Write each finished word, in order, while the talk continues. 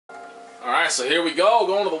Alright, so here we go,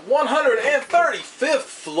 going to the 135th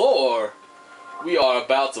floor. We are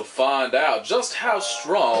about to find out just how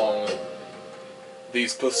strong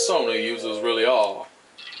these persona users really are.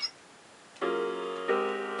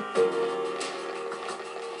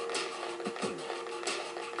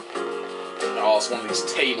 Oh, it's one of these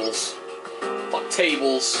tables. Fuck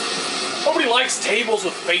tables. Nobody likes tables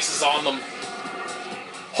with faces on them.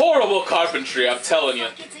 Horrible carpentry, I'm telling you.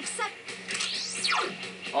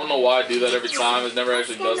 I don't know why I do that every time. It never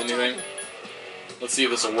actually does anything. Let's see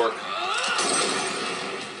if this will work.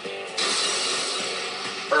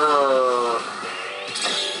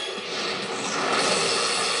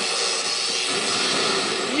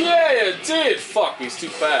 Yeah, it did! Fuck, he's too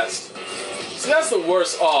fast. See, that's the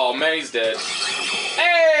worst. Oh, man, he's dead.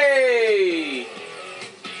 Hey!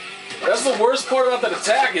 That's the worst part about that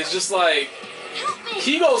attack, is just like...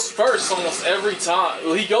 he goes first almost every time.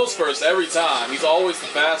 Well, he goes first every time. He's always the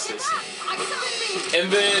fastest.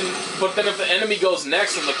 And then, but then if the enemy goes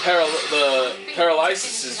next, then the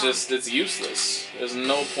paralysis is just, it's useless. There's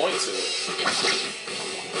no point to it.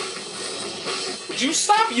 Would you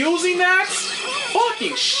stop using that?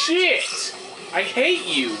 Fucking shit! I hate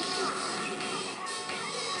you.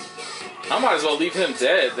 I might as well leave him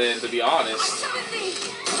dead then, to be honest.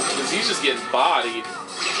 Because he's just getting bodied.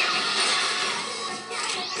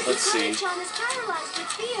 Let's see.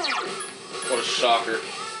 What a shocker.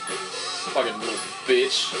 Fucking little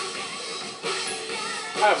bitch.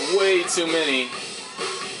 I have way too many.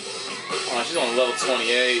 Oh, she's on level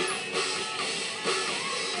 28.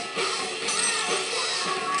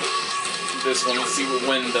 This one, let's see what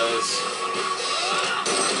Wind does.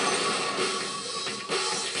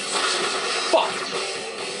 Fuck!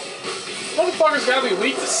 Motherfucker's gotta be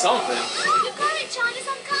weak to something. You got it, John. He's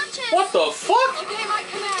unconscious. What the fuck? Obey my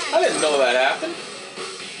command. I didn't know that happened.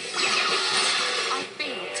 I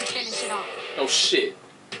failed to finish it off. Oh shit.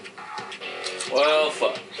 Well,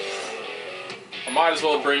 fuck. I might as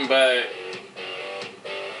well bring back...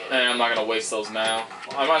 I'm not gonna waste those now.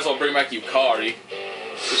 I might as well bring back Yukari.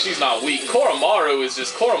 But she's not weak. Koromaru is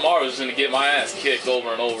just gonna get my ass kicked over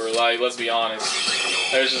and over. Like, let's be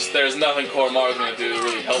honest. There's nothing Koromaru's gonna do to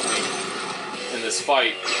really help me in this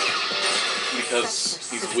fight.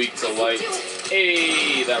 Because he's weak to light.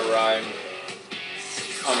 Hey, that rhymed.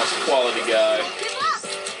 I'm a quality guy.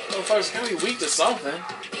 Motherfucker's gotta be weak to something.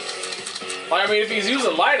 Like, I mean, if he's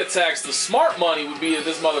using light attacks, the smart money would be that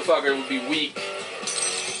this motherfucker would be weak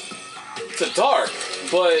to dark.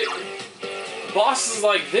 But bosses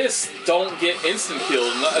like this don't get instant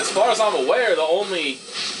killed. As far as I'm aware, the only...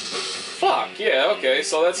 Fuck, yeah, okay,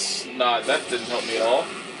 so that's not... That didn't help me at all.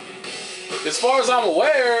 As far as I'm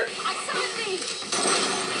aware,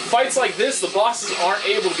 fights like this, the bosses aren't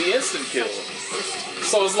able to be instant killed.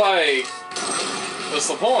 So it's like... what's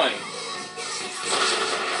the point?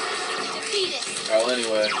 Oh, well,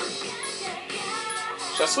 anyway.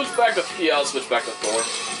 Should I switch back to... Yeah, I'll switch back to Thor.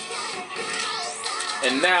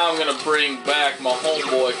 And now I'm gonna bring back my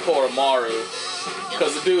homeboy Koromaru,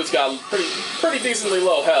 because the dude's got pretty decently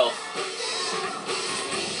low health.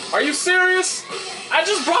 Are you serious? I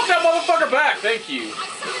just brought that motherfucker back. Thank you.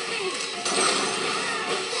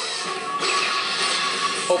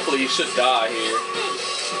 Hopefully he should die here,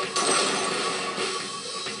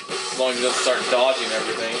 as long as he doesn't start dodging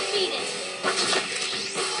everything.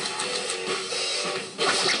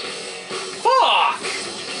 Fuck!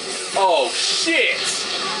 Oh shit!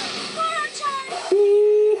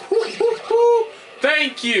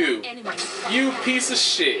 Thank you! You piece of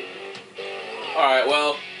shit. Alright,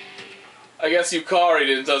 well, I guess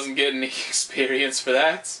Yukari doesn't get any experience for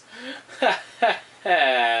that.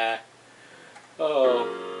 Oh.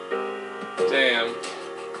 Damn.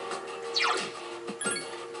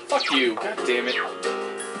 Fuck you. God damn it.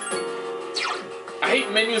 I hate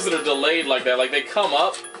menus that are delayed like that. Like, they come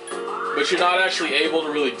up, but you're not actually able to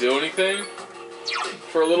really do anything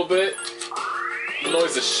for a little bit. It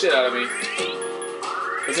annoys the shit out of me.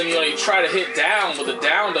 Because then, you try to hit down, but the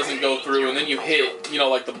down doesn't go through, and then you hit,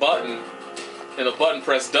 like the button, and the button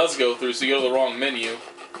press does go through, so you go to the wrong menu.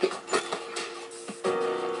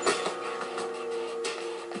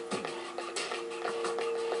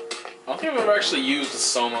 I don't think I've ever actually used a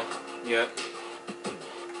Soma yet.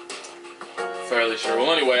 Fairly sure.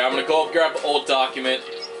 Well, anyway, I'm going to go up, grab the old document,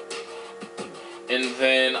 and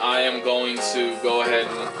then I am going to go ahead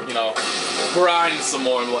and, grind some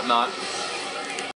more and whatnot.